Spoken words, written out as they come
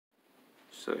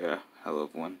So yeah, hello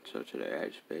everyone. So today I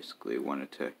just basically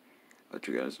wanted to let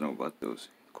you guys know about those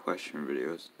question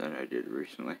videos that I did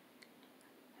recently.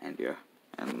 And yeah,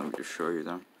 and let me just show you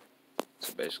them.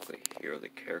 So basically, here are the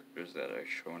characters that I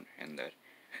shown in that,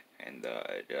 and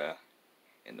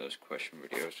in those question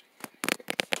videos.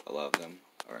 A lot of them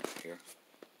aren't here,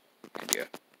 and yeah,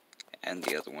 and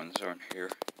the other ones aren't here.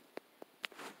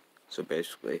 So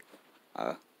basically,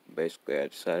 I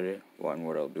decided on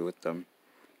what I'll do with them,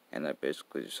 and I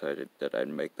basically decided that I'd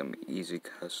make them easy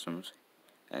customs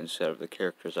instead of the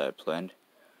characters I had planned.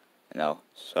 Now,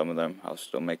 some of them I'll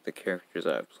still make the characters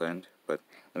I have planned, but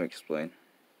let me explain.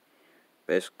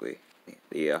 Basically,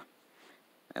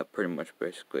 pretty much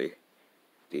basically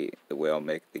the way I'll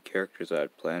make the characters I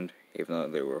had planned, even though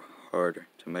they were hard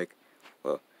to make.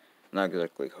 Well, not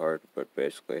exactly hard, but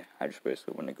basically I just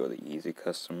basically want to go the easy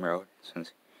custom route,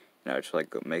 since I just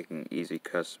like making easy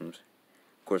customs.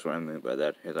 Of course, what I mean by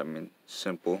that is I mean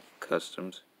simple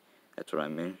customs. That's what I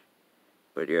mean.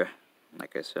 But yeah,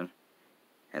 like I said,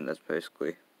 and that's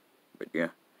basically. But yeah,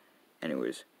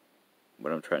 anyways,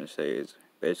 what I'm trying to say is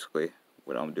basically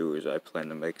what I'll do is I plan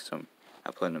to make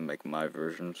my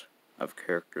versions of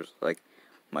characters, like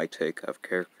my take of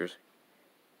characters.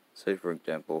 Say for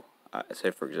example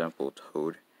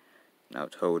Toad. Now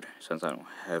Toad, since I don't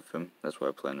have him, that's why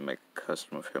I plan to make a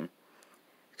custom of him.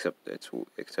 Except it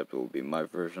will be my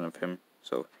version of him,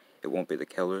 so it won't be the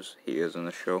colors he is in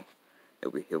the show.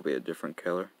 He'll be a different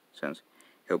color, since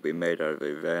he'll be made out of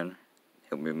a van.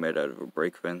 He'll be made out of a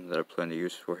brake van that I plan to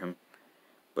use for him,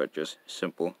 but just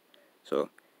simple.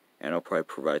 So, and I'll probably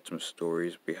provide some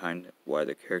stories behind why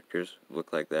the characters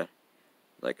look like that.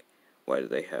 Like, if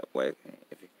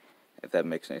that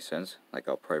makes any sense. Like,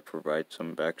 I'll probably provide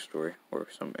some backstory or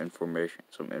some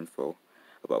info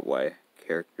about why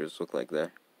characters look like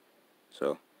that.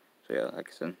 So yeah, like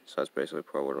I said, so that's basically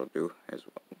probably what I'll do, is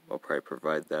I'll probably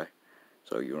provide that.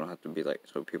 So you don't have to be like,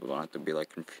 so people don't have to be like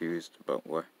confused about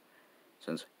what,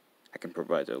 since I can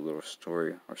provide a little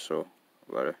story or so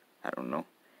about it. I don't know.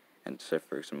 And say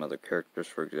for some other characters,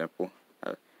 for example,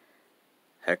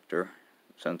 Hector.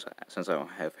 Since I don't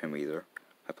have him either,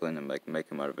 I plan to make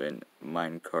him out of a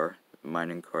mining car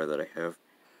that I have.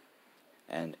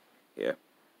 And yeah,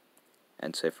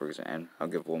 and say for example, and I'll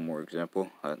give one more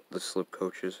example. The slip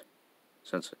coaches,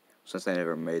 since I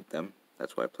never made them,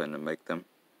 that's why I plan to make them.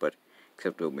 But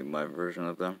except it'll be my version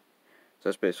of them. So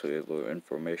that's basically a little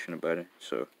information about it.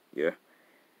 So yeah,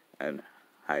 and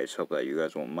I just hope that you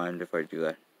guys won't mind if I do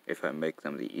that, if I make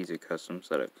them the easy customs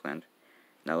that I've planned.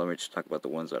 Now let me just talk about the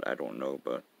ones that I don't know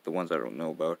about. The ones I don't know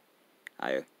about,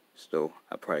 I'll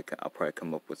probably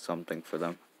come up with something for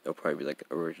them. They'll probably be like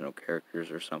original characters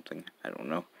or something. I don't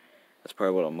know. That's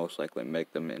probably what I'll most likely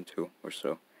make them into or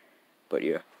so. But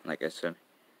yeah, like I said,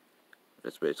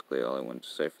 that's basically all I wanted to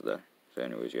say for that. So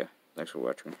anyways, yeah, thanks for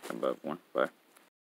watching. Have a good one. Bye.